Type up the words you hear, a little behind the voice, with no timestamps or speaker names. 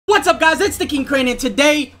What's up, guys? It's the King Crane, and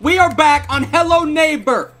today we are back on Hello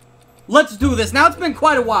Neighbor. Let's do this. Now, it's been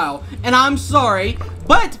quite a while, and I'm sorry,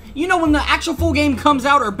 but you know when the actual full game comes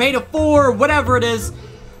out, or beta 4, or whatever it is,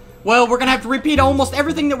 well, we're gonna have to repeat almost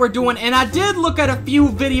everything that we're doing, and I did look at a few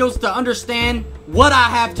videos to understand what I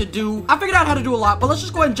have to do. I figured out how to do a lot, but let's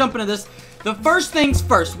just go ahead and jump into this. The first things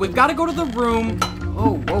first, we've got to go to the room.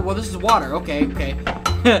 Oh, whoa, well, this is water. Okay.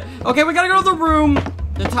 Okay, we gotta go to the room,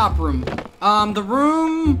 the top room. The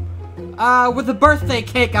room, with the birthday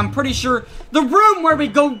cake, I'm pretty sure. The room where we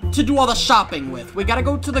go to do all the shopping with. We gotta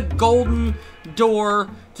go to the golden door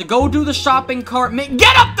to go do the shopping cart.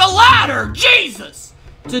 Get up the ladder! Jesus!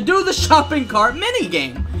 To do the shopping cart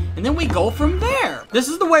minigame. And then we go from there. This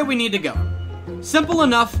is the way we need to go. Simple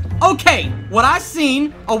enough. Okay, what I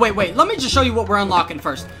seen... Oh, wait. Let me just show you what we're unlocking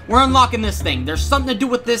first. We're unlocking this thing. There's something to do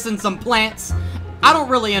with this and some plants. I don't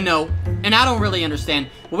really know, and I don't really understand.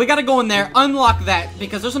 But we gotta go in there, unlock that,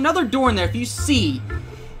 because there's another door in there. If you see,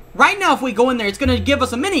 right now if we go in there, it's gonna give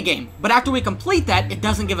us a minigame. But after we complete that, it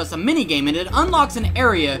doesn't give us a minigame, and it unlocks an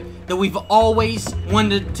area that we've always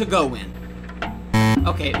wanted to go in.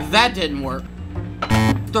 Okay, that didn't work.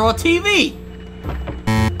 Throw a TV!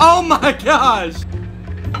 Oh my gosh!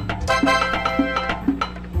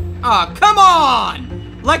 Ah, come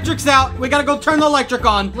on! Electric's out. We gotta go turn the electric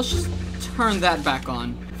on. Let's just turn that back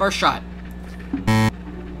on. First shot.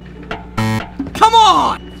 Come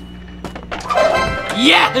on!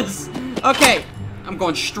 Yes! Okay, I'm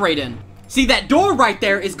going straight in. See, that door right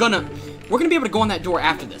there is gonna... We're gonna be able to go in that door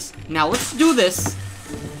after this. Now, let's do this.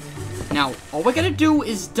 Now, all we gotta do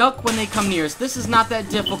is duck when they come near us. This is not that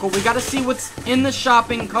difficult. We gotta see what's in the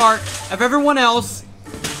shopping cart of everyone else.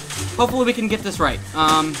 Hopefully we can get this right.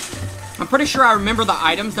 I'm pretty sure I remember the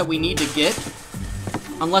items that we need to get.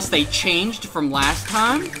 Unless they changed from last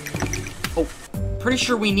time. Oh, pretty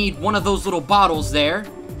sure we need one of those little bottles there.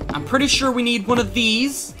 I'm pretty sure we need one of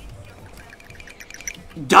these.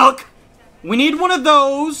 Duck! We need one of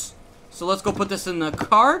those. So let's go put this in the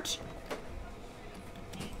cart.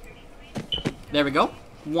 There we go.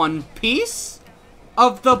 One piece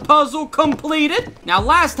of the puzzle completed. Now,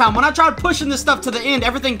 last time, when I tried pushing this stuff to the end,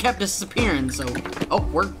 everything kept disappearing. So, oh,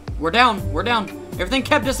 we're down. We're down. Everything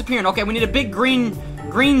kept disappearing. Okay, we need a big green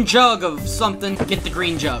jug of something. Get the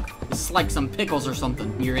green jug. It's like some pickles or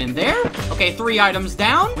something. You're in there. Okay, 3 items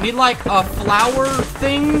down. We need like a flower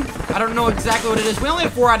thing. I don't know exactly what it is. We only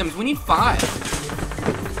have 4 items. We need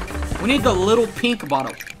 5. We need the little pink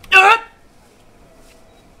bottle.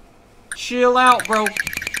 Chill out, bro.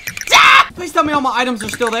 Ah! Please tell me all my items are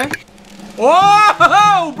still there.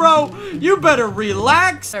 Whoa, bro. You better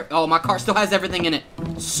relax. Oh, my car still has everything in it.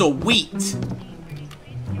 Sweet.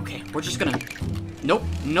 Okay, we're just gonna... Nope.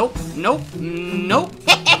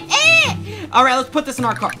 Alright, let's put this in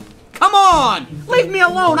our car. Come on! Leave me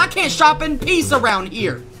alone! I can't shop in peace around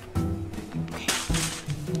here. Okay.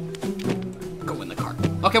 Go in the car.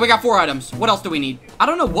 Okay, we got 4 items. What else do we need? I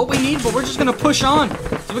don't know what we need, but we're just gonna push on.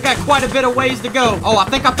 So we got quite a bit of ways to go. Oh, I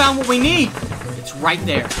think I found what we need. It's right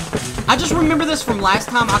there. I just remember this from last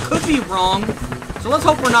time. I could be wrong. So let's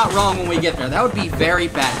hope we're not wrong when we get there. That would be very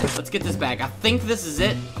bad. Let's get this bag. I think this is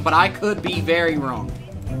it, but I could be very wrong.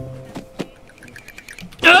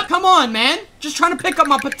 Come on, man. Just trying to pick up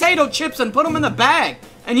my potato chips and put them in the bag.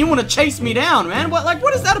 And you want to chase me down, man?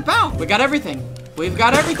 What is that about? We got everything. We've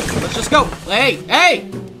got everything. Let's just go.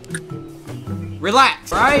 Hey.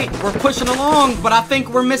 Relax, right? We're pushing along, but I think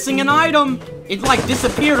we're missing an item. It like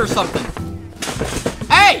disappeared or something.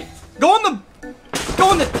 Hey, go in the...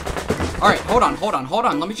 Alright, hold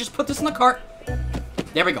on. Let me just put this in the cart.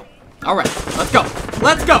 There we go. Alright, let's go.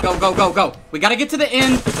 Go. We gotta get to the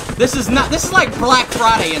end. This is like Black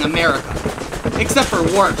Friday in America. Except for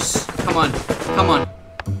worse. Come on.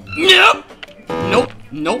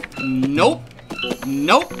 Nope.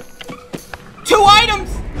 2 items!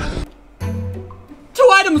 2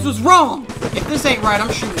 items was wrong. If this ain't right,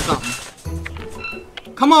 I'm shooting something.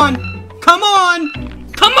 Come on.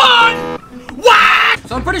 What?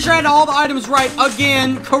 So I'm pretty sure I had all the items right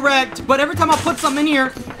again, correct. But every time I put something in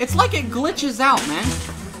here, it's like it glitches out, man.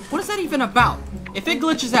 What is that even about? If it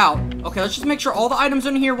glitches out, okay, let's just make sure all the items are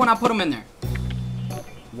in here when I put them in there.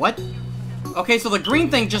 What? Okay, so the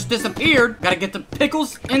green thing just disappeared. Gotta get the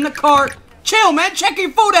pickles in the cart. Chill, man, check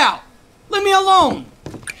your food out. Leave me alone.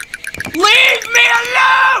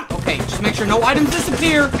 Okay, just make sure no items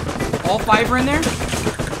disappear. All 5 are in there.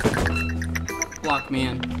 Block,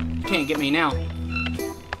 man. You can't get me now.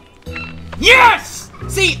 Yes!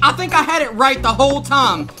 See, I think I had it right the whole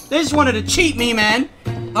time. They just wanted to cheat me, man.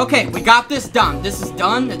 Okay, we got this done. This is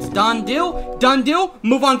done. It's done deal. Done deal.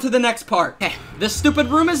 Move on to the next part. Okay, this stupid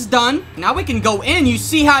room is done. Now we can go in. You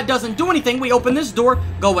see how it doesn't do anything. We open this door,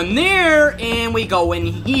 go in there, and we go in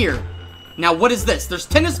here. Now, what is this? There's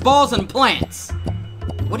tennis balls and plants.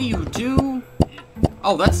 What do you do?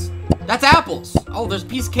 Oh, that's apples. Oh, there's a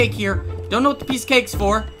piece of cake here. Don't know what the piece of cake's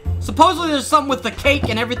for. Supposedly there's something with the cake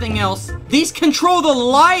and everything else. These control the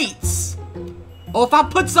lights. Oh, if I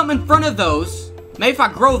put something in front of those, maybe if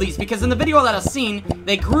I grow these, because in the video that I've seen,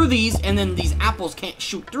 they grew these and then these apples can't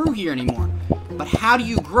shoot through here anymore. But how do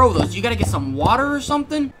you grow those? You gotta get some water or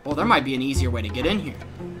something? Well, there might be an easier way to get in here.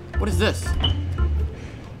 What is this?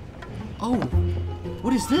 Oh,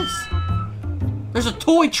 what is this? There's a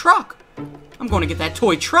toy truck. I'm going to get that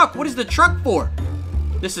toy truck. What is the truck for?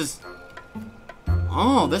 This is...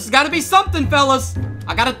 Oh, this has got to be something, fellas.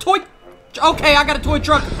 I got a toy... Okay, I got a toy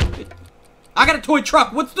truck. I got a toy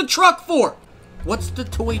truck. What's the truck for? What's the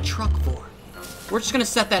toy truck for? We're just going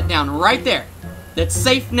to set that down right there. That's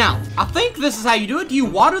safe now. I think this is how you do it. Do you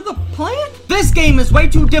water the plant? This game is way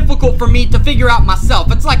too difficult for me to figure out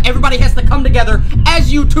myself. It's like everybody has to come together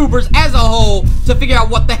as YouTubers as a whole to figure out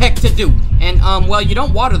what the heck to do. And, well, you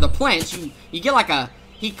don't water the plants. You get like a...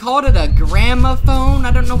 He called it a gramophone.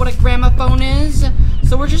 I don't know what a gramophone is.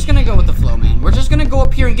 So we're just gonna go with the flow, man. We're just gonna go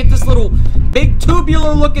up here and get this little big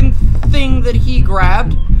tubular looking thing that he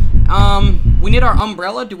grabbed. We need our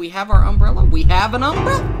umbrella. Do we have our umbrella? We have an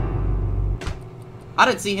umbrella. I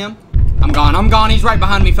didn't see him. I'm gone. I'm gone. He's right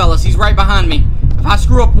behind me, fellas. He's right behind me. If I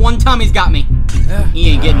screw up one time, he's got me. He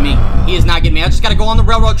ain't getting me. He is not getting me. I just gotta go on the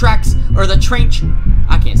railroad tracks or the trench.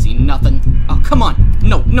 I can't see nothing. Oh, come on.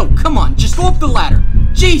 No, come on. Just go up the ladder.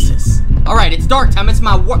 Jesus. All right, it's dark time. It's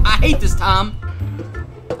my I hate this time.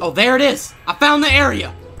 Oh, there it is. I found the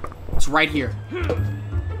area. It's right here.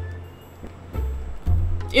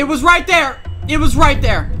 It was right there. It was right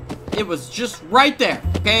there. It was just right there.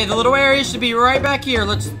 Okay, the little area should be right back here.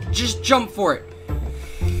 Let's just jump for it.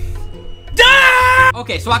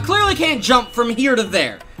 Okay, so I clearly can't jump from here to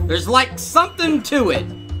there. There's like something to it.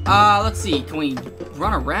 Let's see. Can we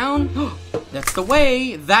run around? That's the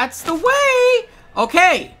way. That's the way.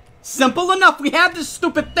 Okay. Simple enough. We have this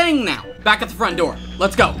stupid thing now. Back at the front door.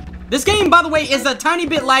 Let's go. This game, by the way, is a tiny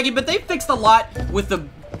bit laggy, but they fixed a lot with the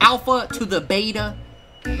alpha to the beta.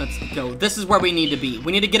 Let's go. This is where we need to be.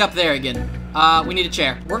 We need to get up there again. We need a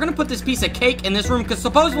chair. We're gonna put this piece of cake in this room, because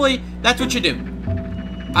supposedly, that's what you do.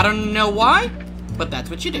 I don't know why, but that's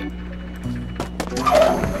what you do.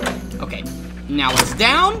 Okay. Now it's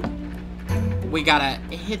down. We gotta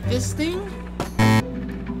hit this thing.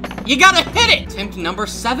 You gotta hit it! Attempt number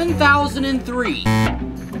 7003.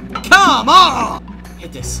 Come on!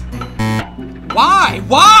 Hit this. Why?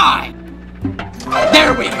 Why?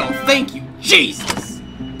 There we go. Thank you. Jesus.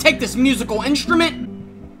 Take this musical instrument.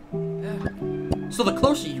 So the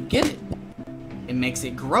closer you get it, it makes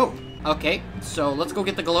it grow. Okay, so let's go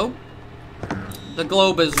get the globe. The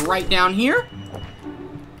globe is right down here.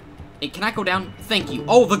 Hey, can I go down? Thank you.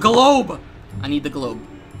 Oh, the globe! I need the globe.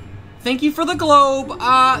 Thank you for the globe.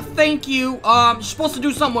 Thank you. You're supposed to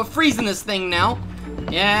do something with freezing this thing now.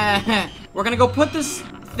 Yeah. We're gonna go put this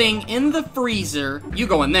thing in the freezer. You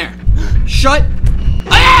go in there. Shut.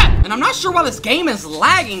 Ah! And I'm not sure why this game is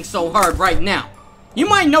lagging so hard right now. You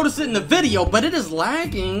might notice it in the video, but it is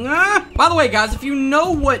lagging. By the way, guys, if you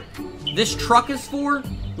know what this truck is for,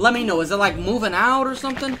 let me know. Is it like moving out or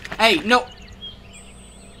something? Hey, no.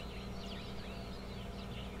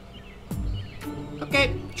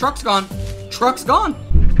 Okay, truck's gone. Truck's gone.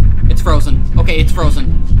 It's frozen. Okay, it's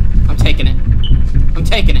frozen. I'm taking it. I'm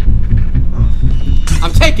taking it.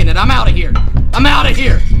 I'm taking it. I'm out of here. I'm out of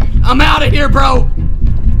here. I'm out of here, bro.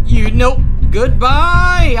 Nope.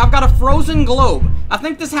 Goodbye. I've got a frozen globe. I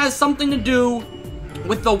think this has something to do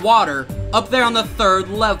with the water up there on the 3rd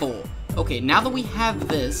level. Okay, now that we have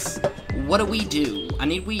this, what do?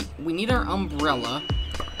 We need our umbrella.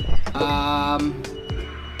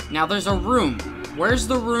 Now there's a room. Where's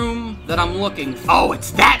the room that I'm looking for? Oh,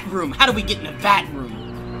 it's that room. How do we get into that room?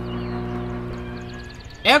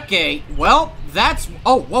 Okay, well, that's...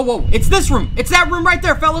 Oh, whoa. It's this room. It's that room right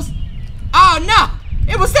there, fellas. Oh, no.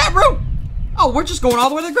 It was that room. Oh, we're just going all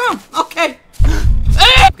the way to the ground. Okay.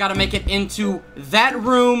 Gotta make it into that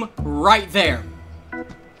room right there.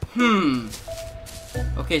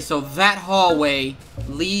 Okay, so that hallway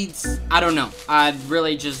leads... I don't know. I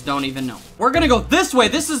really just don't even know. We're gonna go this way.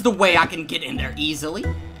 This is the way I can get in there easily.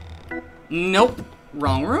 Nope.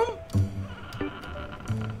 Wrong room.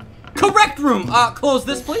 Correct room. Close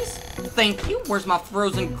this, please. Thank you. Where's my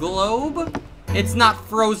frozen globe? It's not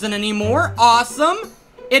frozen anymore. Awesome.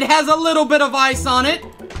 It has a little bit of ice on it.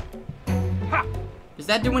 Does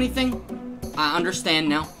that do anything? I understand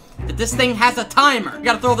now that this thing has a timer. You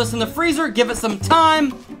gotta throw this in the freezer, give it some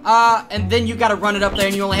time, and then you gotta run it up there,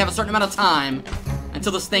 and you only have a certain amount of time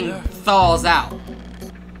until this thing thaws out.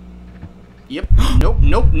 Yep. Nope,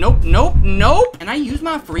 nope, nope, nope, nope. Can I use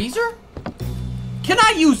my freezer? Can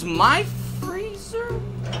I use my freezer?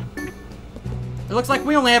 It looks like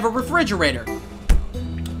we only have a refrigerator.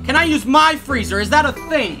 Can I use my freezer? Is that a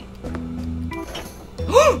thing?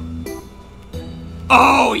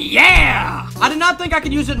 Oh, yeah! I did not think I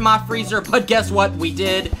could use it in my freezer, but guess what? We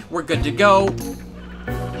did. We're good to go.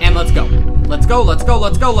 And let's go. Let's go, let's go,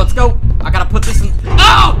 let's go, let's go. I gotta put this in.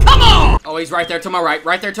 Oh, come on! Oh, he's right there to my right,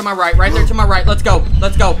 right there to my right, right there to my right. Let's go,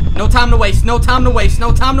 let's go. No time to waste, no time to waste,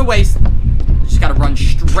 no time to waste. Just gotta run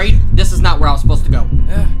straight. This is not where I was supposed to go.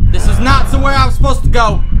 This is not where I was supposed to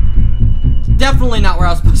go. Definitely not where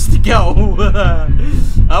I was supposed to go.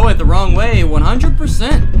 I went the wrong way,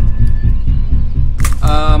 100%.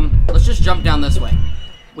 Let's just jump down this way.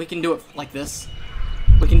 We can do it like this.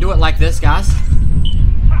 We can do it like this, guys.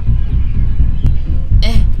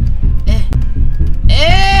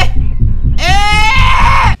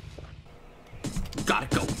 Gotta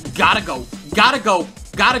go, gotta go, gotta go,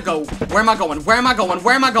 gotta go. Where am I going? Where am I going?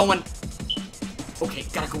 Where am I going? Okay,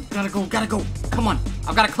 gotta go, gotta go, gotta go. Come on,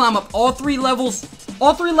 I've gotta climb up all 3 levels.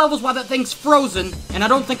 All 3 levels while that thing's frozen, and I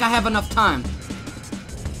don't think I have enough time.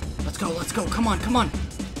 Let's go, come on, come on.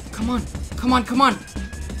 Come on, come on, come on.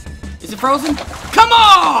 Is it frozen? Come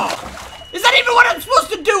on! Is that even what I'm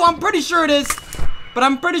supposed to do? I'm pretty sure it is. But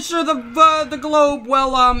I'm pretty sure the globe,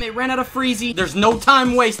 well, it ran out of freezy. There's no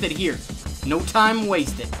time wasted here. No time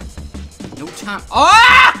wasted. No time.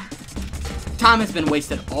 Ah! Time has been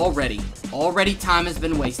wasted already. Already time has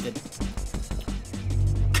been wasted.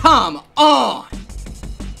 Come on!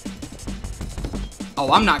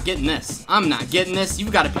 Oh, I'm not getting this. I'm not getting this.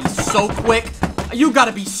 You gotta be so quick. You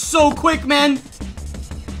gotta be so quick, man.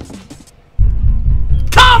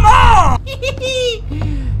 Come on!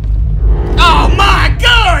 Oh my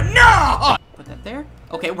god, no! Put that there.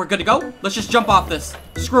 Okay, we're good to go. Let's just jump off this.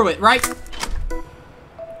 Screw it, right?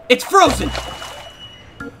 It's frozen!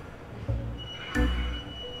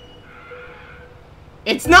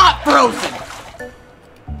 It's not frozen!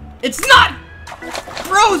 It's not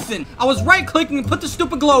frozen! I was right-clicking and put the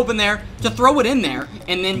stupid globe in there to throw it in there,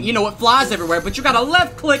 and then, you know, it flies everywhere, but you gotta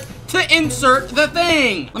left-click to insert the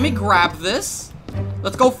thing. Let me grab this.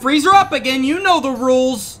 Let's go freezer up again. You know the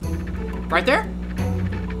rules. Right there?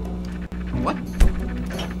 What?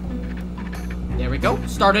 There we go.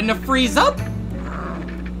 Starting to freeze up.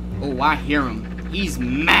 Oh, I hear him. He's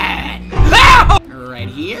mad. Ah! Right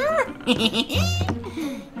here.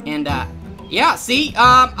 And, yeah, see,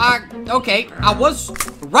 okay, I was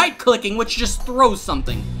right-clicking, which just throws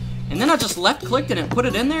something. And then I just left-clicked and put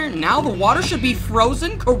it in there. Now the water should be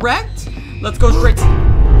frozen, correct? Let's go straight.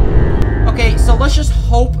 Okay, so let's just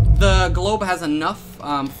hope the globe has enough,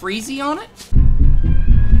 freezy on it.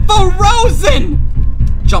 Frozen!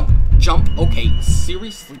 Jump, jump, okay,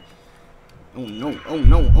 seriously? Oh no, oh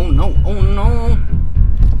no, oh no, oh no.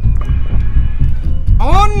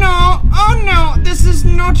 Oh no, oh no, this is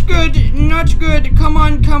not good, not good. Come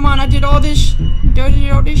on, come on, I did all this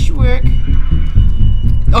work.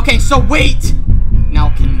 Okay, so wait. Now,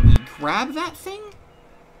 can we grab that thing?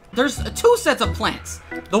 There's 2 sets of plants.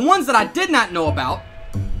 The ones that I did not know about,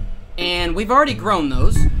 and we've already grown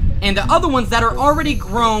those, and the other ones that are already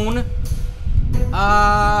grown,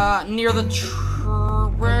 near the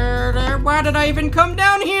where did I even come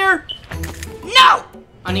down here? No!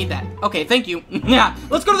 I need that. Okay, thank you. Yeah,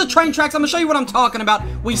 let's go to the train tracks. I'm gonna show you what I'm talking about.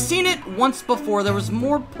 We've seen it once before. There was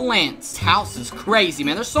more plants. This house is crazy,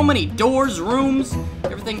 man. There's so many doors, rooms,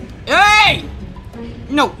 everything. Hey!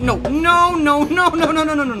 No, no, no, no, no, no, no,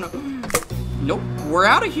 no, no, no, no. Nope, we're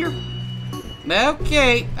out of here.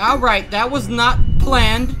 Okay, alright, that was not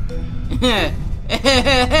planned.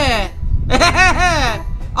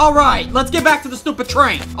 Alright, let's get back to the stupid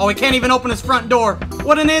train. Oh, he can't even open his front door.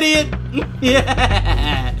 What an idiot.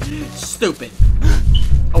 Yeah. Stupid.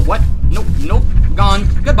 Oh, what? Nope, nope, gone.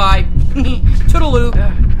 Goodbye. Toodaloo.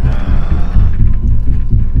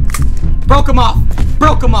 Broke him off.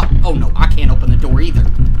 Broke him off. Oh, no, I can't open the door either.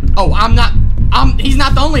 Oh, he's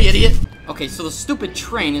not the only idiot. Okay, so the stupid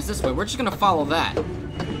train is this way. We're just gonna follow that.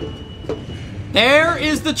 There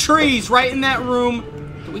is the trees right in that room.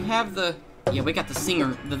 Do we have the... Yeah, we got the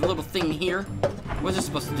singer, the little thing here. What's it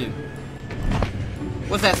supposed to do?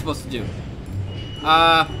 What's that supposed to do?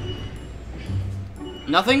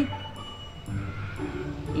 Nothing?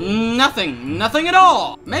 Nothing. Nothing at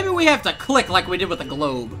all. Maybe we have to click like we did with the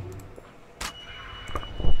globe.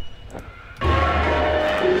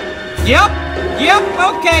 Yep,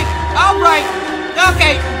 okay, alright.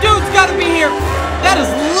 Okay, dude's gotta be here. That is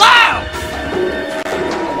loud!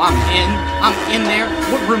 Oh, I'm in there.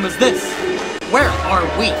 What room is this? Where are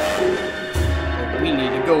we? Oh, we need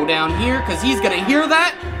to go down here, because he's gonna hear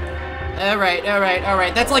that.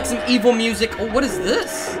 Alright. That's like some evil music. Oh, what is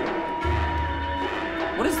this?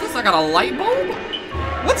 What is this? I got a light bulb?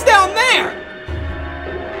 What's down there?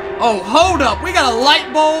 Oh, hold up. We got a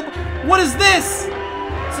light bulb? What is this?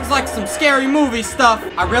 This looks like some scary movie stuff.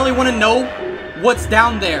 I really want to know what's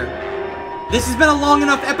down there. This has been a long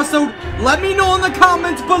enough episode. Let me know in the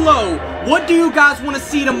comments below. What do you guys want to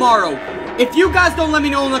see tomorrow? If you guys don't let me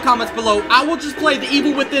know in the comments below, I will just play The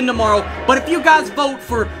Evil Within tomorrow. But if you guys vote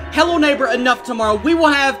for Hello Neighbor enough tomorrow, we will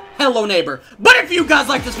have Hello Neighbor. But if you guys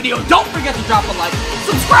like this video, don't forget to drop a like,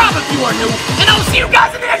 subscribe if you are new, and I will see you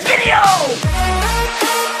guys in the next video!